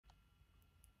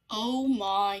Oh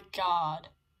my god.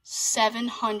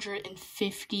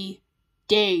 750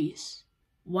 days.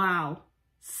 Wow.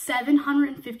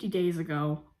 750 days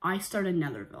ago, I started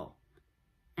Netherville.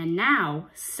 And now,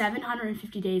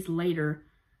 750 days later,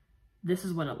 this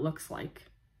is what it looks like.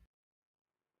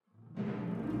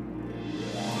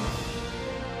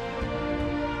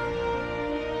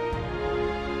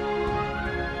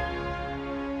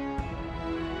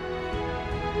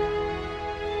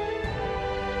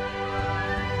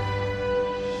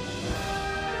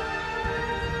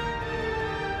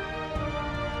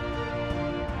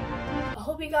 I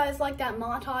hope you guys liked that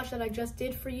montage that I just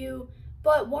did for you,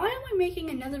 but why am I making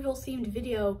a Netherville themed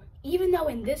video even though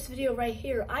in this video right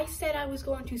here I said I was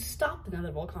going to stop the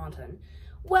Netherville content?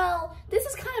 Well, this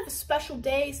is kind of a special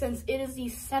day since it is the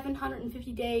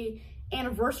 750 day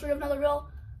anniversary of Netherville,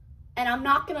 and I'm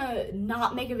not gonna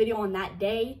not make a video on that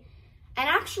day. And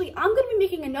actually, I'm gonna be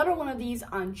making another one of these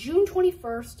on June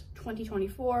 21st,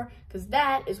 2024, because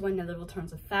that is when Netherville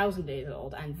turns 1,000 days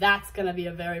old, and that's gonna be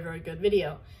a very, very good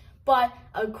video. But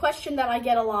a question that I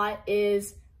get a lot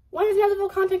is, when is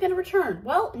Netherville content going to return?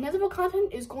 Well, Netherville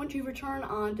content is going to return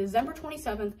on December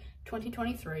 27th,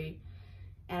 2023.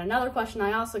 And another question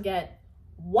I also get,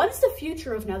 what is the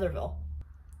future of Netherville?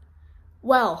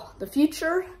 Well, the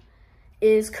future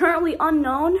is currently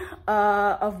unknown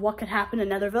of what could happen in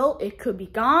Netherville. It could be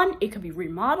gone, it could be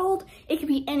remodeled, it could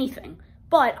be anything.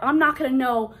 But I'm not going to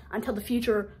know until the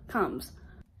future comes.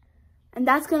 And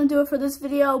that's going to do it for this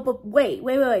video, but wait.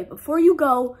 Before you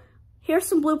go, here's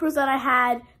some bloopers that I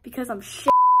had because I'm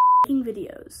making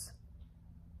videos.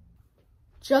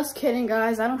 Just kidding,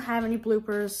 guys. I don't have any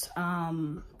bloopers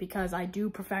because I do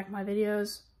perfect my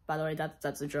videos. By the way,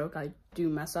 that's a joke. I do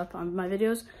mess up on my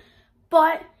videos.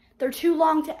 But they're too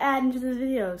long to add into the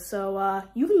video, so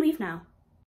you can leave now.